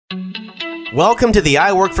Welcome to the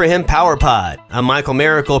I Work For Him Power Pod. I'm Michael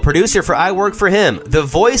Miracle, producer for I Work For Him, the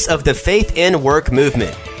voice of the faith and work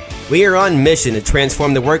movement. We are on mission to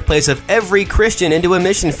transform the workplace of every Christian into a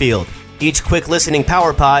mission field. Each quick listening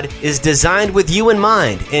Power Pod is designed with you in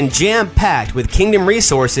mind and jam-packed with kingdom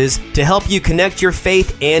resources to help you connect your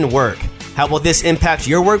faith and work. How will this impact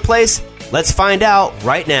your workplace? Let's find out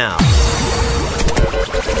right now.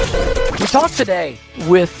 We talked today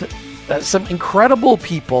with some incredible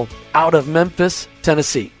people out of Memphis,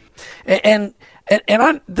 Tennessee. And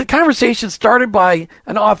the conversation started by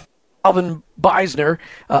an author, Calvin Beisner,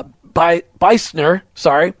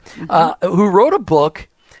 who wrote a book.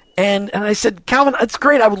 And I said, Calvin, it's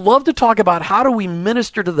great. I would love to talk about how do we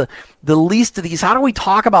minister to the least of these? How do we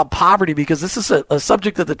talk about poverty? Because this is a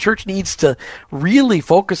subject that the church needs to really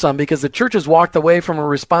focus on, because the church has walked away from a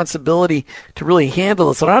responsibility to really handle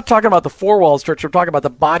this. So I'm not talking about the Four Walls Church. I'm talking about the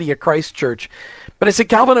body of Christ Church. But I said,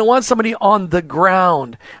 Calvin, I want somebody on the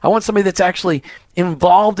ground. I want somebody that's actually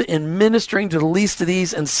involved in ministering to the least of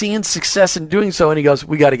these and seeing success in doing so. And he goes,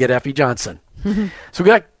 we got to get Effie Johnson. So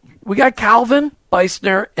we got Calvin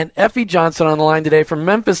Beisner and Effie Johnson on the line today from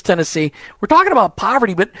Memphis, Tennessee. We're talking about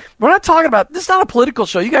poverty, but we're not talking about, this is not a political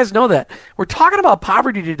show. You guys know that. We're talking about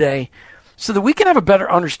poverty today so that we can have a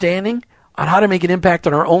better understanding on how to make an impact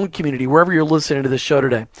on our own community, wherever you're listening to this show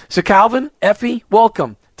today. So Calvin, Effie,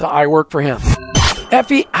 welcome to I Work For Him.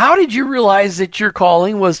 Effie, how did you realize that your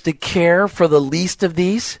calling was to care for the least of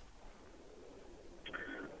these?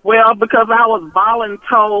 Well, because I was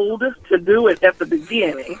voluntold to do it at the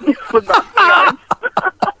beginning with my parents.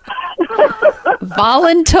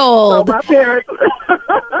 Voluntold. So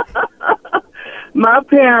my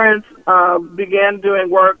parents began doing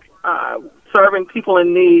work serving people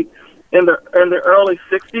in need in the early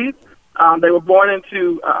 60s. They were born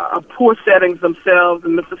into poor settings themselves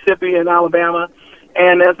in Mississippi and Alabama.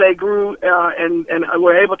 And as they grew and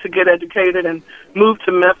were able to get educated and move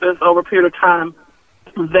to Memphis over a period of time,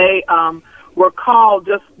 they were called,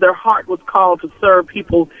 their heart was called to serve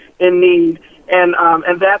people in need. And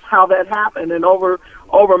that's how that happened. And over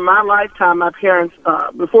my lifetime, my parents,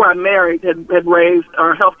 before I married, had raised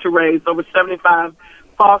or helped to raise over 75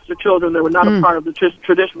 foster children that were not a part of the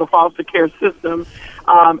traditional foster care system.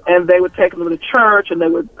 And they would take them to church, and they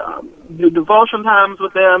would do devotion times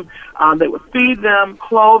with them. They would feed them,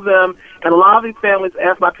 clothe them, and a lot of these families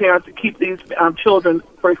asked my parents to keep these children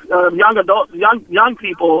for young adults, young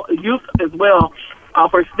people, youth as well,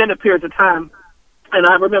 for extended periods of time. And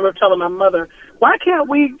I remember telling my mother, why can't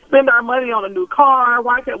we spend our money on a new car?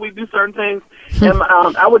 Why can't we do certain things? And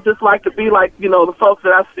I would just like to be like, the folks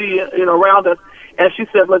that I see, around us. And she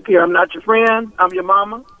said, look here, I'm not your friend. I'm your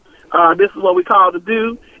mama. This is what we call to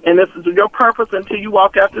do, and this is your purpose until you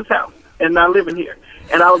walk out this house and not living here.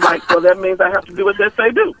 And I was like, well, that means I have to do what they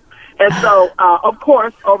say do. And so, of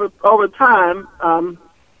course, over time,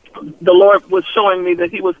 the Lord was showing me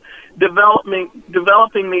that He was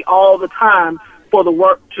developing me all the time for the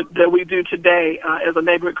work that we do today as a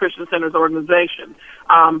Neighborhood Christian Centers organization.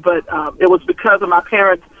 But it was because of my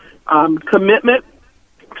parents' commitment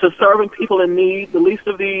to serving people in need, the least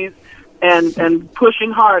of these, and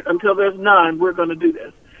pushing hard until there's none. We're going to do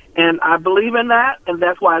this. And I believe in that, and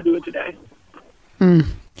that's why I do it today.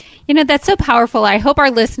 That's so powerful. I hope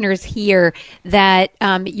our listeners hear that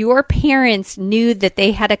your parents knew that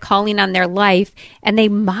they had a calling on their life, and they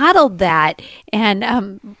modeled that.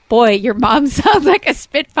 And boy, your mom sounds like a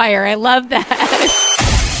spitfire. I love that.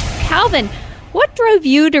 Calvin, what drove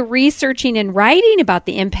you to researching and writing about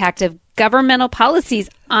the impact of governmental policies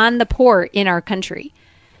on the poor in our country?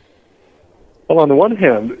 Well, on the one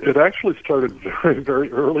hand, it actually started very, very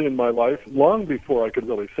early in my life, long before I could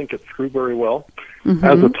really think it through very well. Mm-hmm.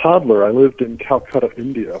 As a toddler, I lived in Calcutta,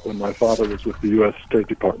 India, when my father was with the U.S. State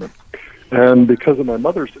Department. And because of my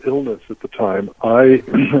mother's illness at the time, I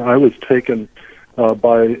was taken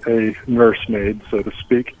by a nursemaid, so to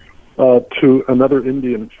speak, to another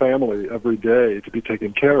Indian family every day to be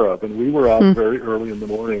taken care of. And we were out very early in the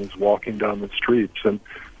mornings walking down the streets. And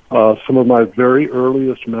some of my very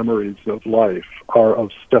earliest memories of life are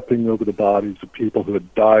of stepping over the bodies of people who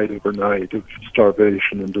had died overnight of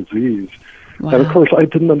starvation and disease. Wow. And, of course, I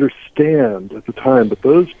didn't understand at the time, but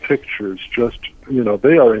those pictures just,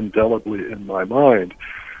 they are indelibly in my mind.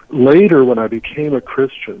 Later, when I became a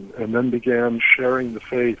Christian and then began sharing the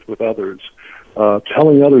faith with others,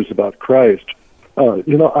 telling others about Christ, I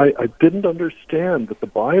didn't understand that the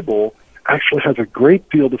Bible actually has a great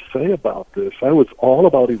deal to say about this. I was all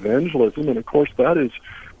about evangelism, and of course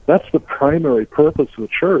that's the primary purpose of the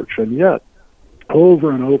church. And yet,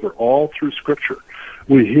 over and over, all through Scripture,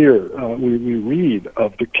 We hear, we read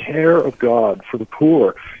of the care of God for the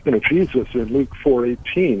poor. Jesus in Luke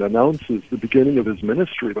 4:18 announces the beginning of his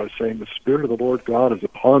ministry by saying, "The Spirit of the Lord God is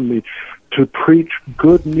upon me to preach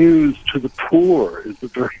good news to the poor," is the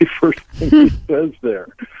very first thing he says there.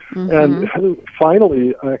 And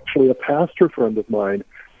finally, actually, a pastor friend of mine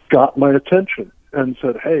got my attention and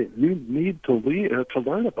said, "Hey, you need to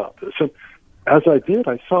learn about this." And as I did,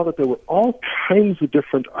 I saw that there were all kinds of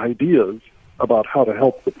different ideas about how to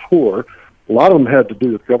help the poor. A lot of them had to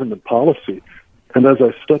do with government policy. And as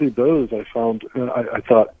I studied those, I found, I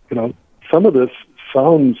thought, some of this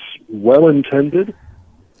sounds well-intended,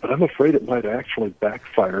 but I'm afraid it might actually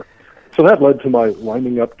backfire. So that led to my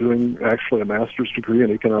winding up doing actually a master's degree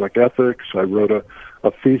in economic ethics. I wrote a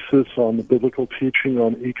thesis on the biblical teaching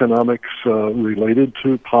on economics related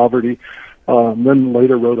to poverty. Then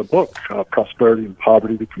later wrote a book, Prosperity and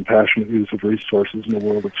Poverty, The Compassionate Use of Resources in a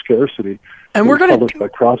World of Scarcity. And we're going to published by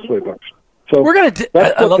Crossway Books. So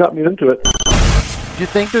that's what got me into it. Do you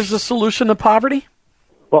think there's a solution to poverty?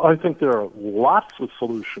 Well, I think there are lots of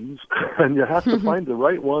solutions, and you have to find the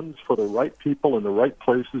right ones for the right people in the right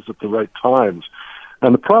places at the right times.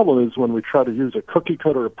 And the problem is when we try to use a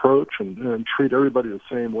cookie-cutter approach and treat everybody the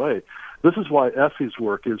same way. This is why Effie's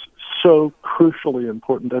work is so crucially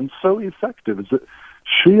important and so effective, is that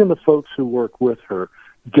she and the folks who work with her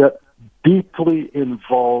get deeply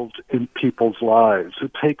involved in people's lives.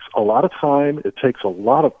 It takes a lot of time. It takes a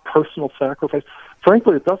lot of personal sacrifice.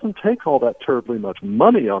 Frankly, it doesn't take all that terribly much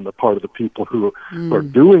money on the part of the people who are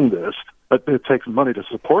doing this. It takes money to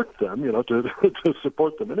support them, to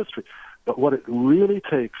support the ministry. But what it really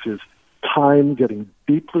takes is time getting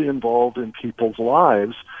deeply involved in people's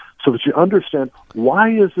lives so that you understand why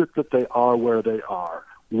is it that they are where they are?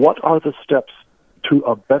 What are the steps to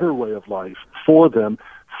a better way of life for them,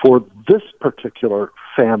 for this particular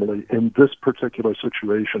family in this particular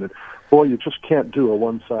situation? And boy, you just can't do a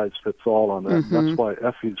one-size-fits-all on that. That's why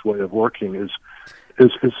Effie's way of working is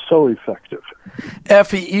so effective.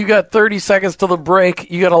 Effie, you got 30 seconds till the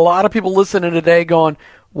break. You got a lot of people listening today going,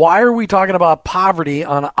 why are we talking about poverty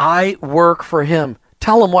on I Work for Him?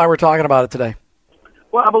 Tell them why we're talking about it today.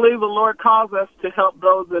 Well, I believe the Lord calls us to help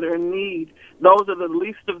those that are in need. Those are the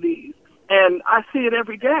least of these. And I see it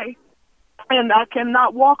every day. And I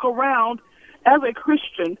cannot walk around as a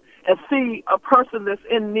Christian and see a person that's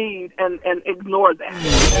in need and ignore that.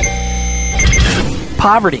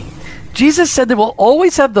 Poverty. Jesus said that we'll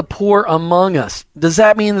always have the poor among us. Does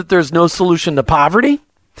that mean that there's no solution to poverty?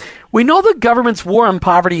 We know the government's war on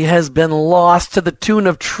poverty has been lost to the tune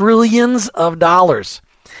of trillions of dollars.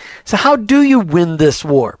 So how do you win this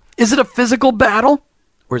war? Is it a physical battle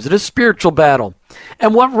or is it a spiritual battle?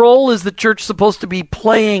 And what role is the church supposed to be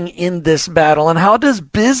playing in this battle? And how does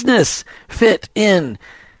business fit in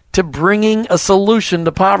to bringing a solution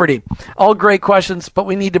to poverty? All great questions, but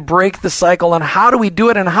we need to break the cycle on how do we do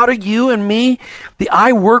it, and how do you and me, the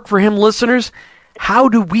I Work for Him listeners, how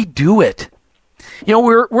do we do it?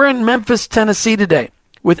 We're in Memphis, Tennessee today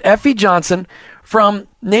with Effie Johnson from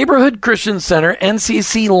Neighborhood Christian Center,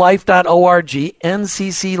 ncclife.org,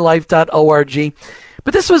 ncclife.org.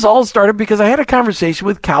 But this was all started because I had a conversation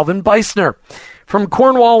with Calvin Beisner from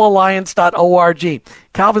cornwallalliance.org.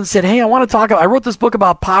 Calvin said, hey, I wrote this book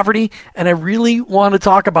about poverty, and I really want to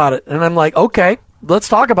talk about it. And I'm like, okay, let's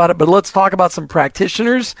talk about it, but let's talk about some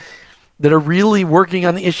practitioners that are really working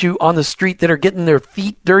on the issue on the street, that are getting their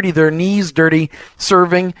feet dirty, their knees dirty,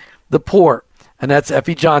 serving the poor. And that's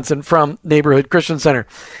Effie Johnson from Neighborhood Christian Center.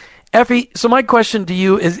 Effie, so my question to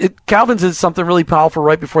you is, Calvin said something really powerful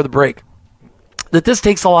right before the break, that this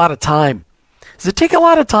takes a lot of time. Does it take a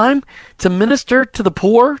lot of time to minister to the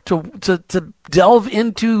poor, to delve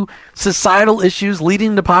into societal issues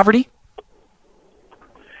leading to poverty?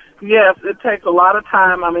 Yes, it takes a lot of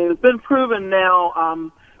time. I mean, it's been proven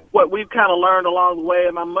now, what we've kind of learned along the way,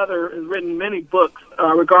 and my mother has written many books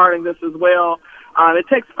regarding this as well. It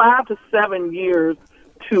takes 5 to 7 years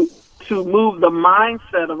to move the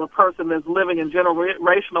mindset of a person that's living in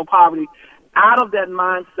generational poverty out of that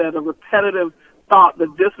mindset of repetitive thought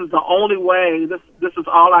that this is the only way, this is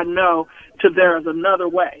all I know, to there is another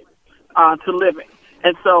way to living.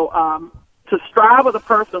 And so to strive with a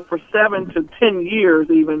person for 7 to 10 years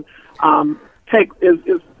even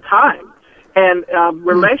is time and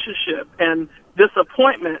relationship and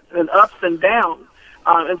disappointment and ups and downs.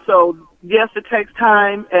 And so, yes, it takes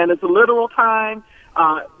time, and it's a literal time.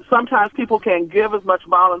 Sometimes people can't give as much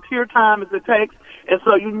volunteer time as it takes. And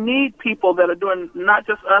so you need people that are doing, not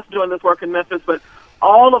just us doing this work in Memphis, but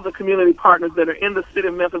all of the community partners that are in the city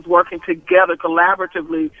of Memphis working together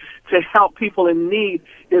collaboratively to help people in need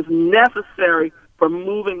is necessary for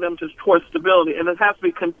moving them towards stability. And it has to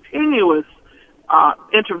be continuous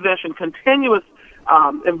intervention, continuous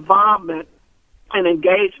involvement and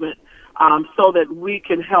engagement, so that we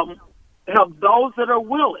can help those that are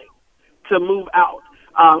willing to move out.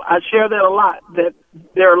 I share that a lot, that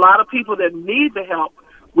there are a lot of people that need the help.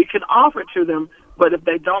 We can offer it to them, but if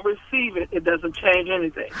they don't receive it, it doesn't change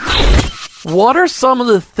anything. What are some of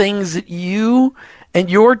the things that you and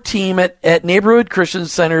your team at Neighborhood Christian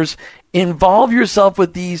Centers involve yourself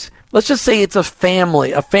with these? Let's just say it's a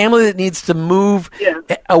family that needs to move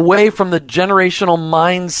away from the generational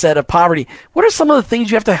mindset of poverty. What are some of the things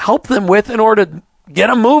you have to help them with in order to get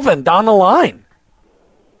them moving down the line?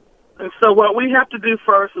 And so what we have to do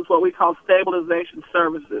first is what we call stabilization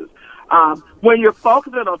services. When you're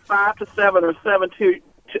focusing on 5 to 7 or 7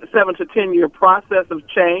 to 10 year process of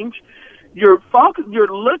change, you're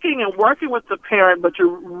looking and working with the parent, but you're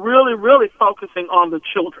really, really focusing on the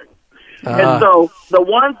children. And so the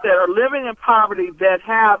ones that are living in poverty that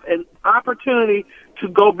have an opportunity to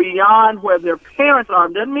go beyond where their parents are,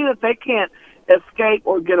 doesn't mean that they can't escape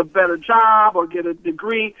or get a better job or get a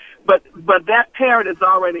degree, but that parent is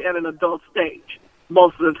already at an adult stage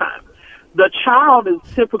most of the time. The child is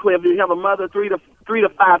typically, if you have a mother, 3 to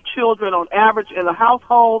 5 children on average in the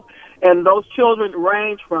household, and those children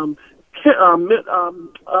range from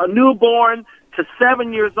newborn to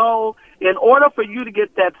 7 years old. In order for you to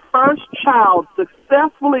get that first child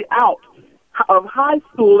successfully out of high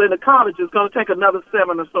school into college, it's going to take another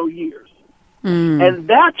 7 or so years. And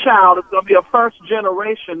that child is going to be a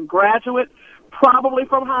first-generation graduate, probably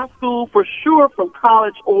from high school, for sure from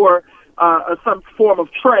college or some form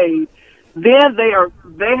of trade. Then they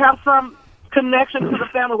have some connection to the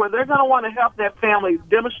family where they're going to want to help that family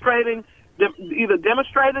demonstrating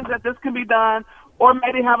that this can be done, or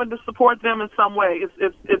maybe having to support them in some way.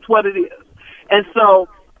 It's what it is. And so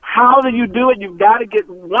how do you do it? You've got to get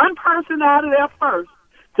one person out of there first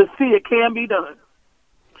to see it can be done,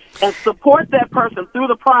 and support that person through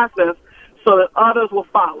the process so that others will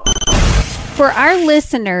follow. For our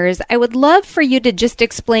listeners, I would love for you to just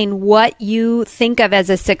explain what you think of as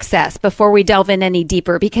a success before we delve in any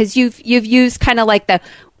deeper, because you've used kind of like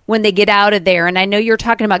when they get out of there, and I know you're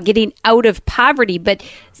talking about getting out of poverty, but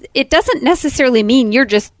it doesn't necessarily mean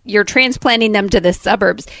you're transplanting them to the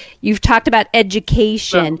suburbs. You've talked about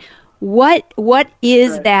education. Right. What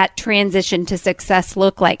is that transition to success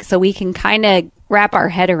look like, so we can kind of wrap our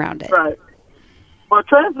head around it? Right. Well,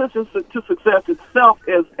 transition to success itself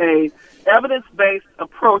is a evidence-based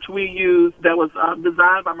approach we use that was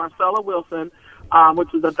designed by Marcella Wilson,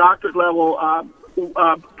 which is a doctorate level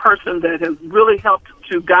person that has really helped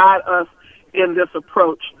to guide us in this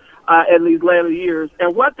approach in these later years.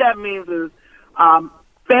 And what that means is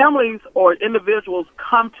families or individuals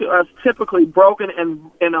come to us typically broken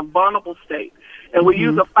and in a vulnerable state. And we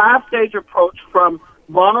use a 5-stage approach from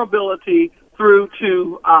vulnerability through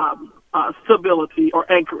to stability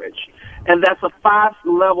or anchorage. And that's a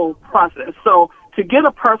 5-level process. So to get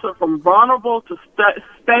a person from vulnerable to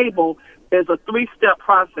stable is a 3-step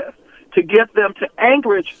process. To get them to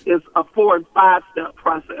anchorage is a 4 and 5-step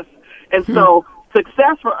process. And so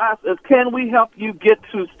success for us is, can we help you get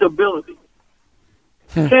to stability?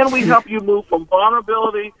 Can we help you move from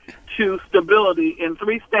vulnerability to stability in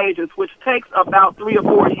 3 stages, which takes about 3 or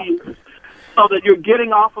 4 years, so that you're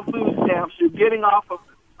getting off of food stamps, you're getting off of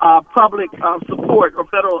public support or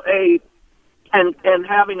federal aid, and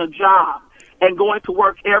having a job and going to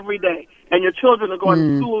work every day, and your children are going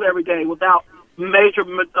to school every day without major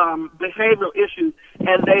behavioral issues,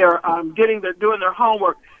 and they are doing their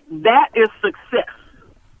homework. That is success.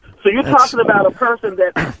 So you're talking about a person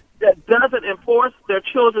that doesn't enforce their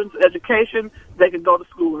children's education. They can go to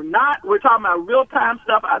school or not. We're talking about real-time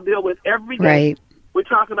stuff I deal with every day. Right. We're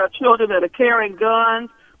talking about children that are carrying guns,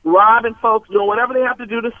 robbing folks, doing whatever they have to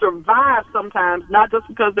do to survive sometimes, not just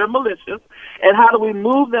because they're malicious. And how do we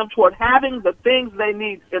move them toward having the things they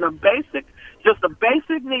need in just a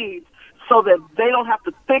basic needs, so that they don't have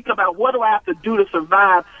to think about what do I have to do to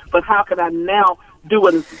survive, but how can I now do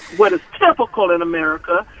what is typical in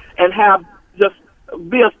America and have just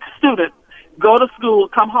be a student, go to school,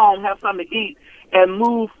 come home, have something to eat, and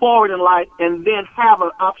move forward in life, and then have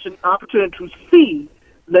an opportunity to see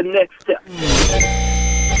the next step.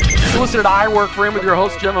 Listen to I Work for Him with your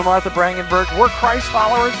host, Jim and Martha Brangenberg. We're Christ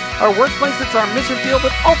followers. Our workplace, it's our mission field,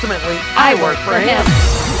 but ultimately, I work for Him.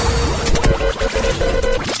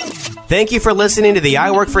 Thank you for listening to the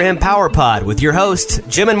I Work for Him Power Pod with your hosts,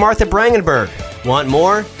 Jim and Martha Brangenberg. Want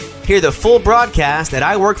more? Hear the full broadcast at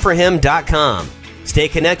iworkforhim.com. Stay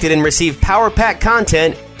connected and receive Power Pack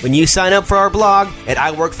content when you sign up for our blog at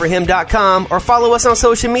iworkforhim.com or follow us on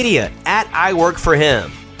social media at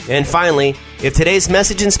iworkforhim. And finally, if today's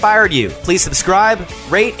message inspired you, please subscribe,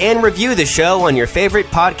 rate, and review the show on your favorite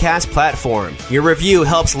podcast platform. Your review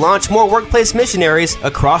helps launch more workplace missionaries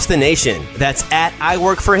across the nation. That's at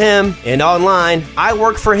iworkforhim and online,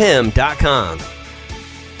 iworkforhim.com.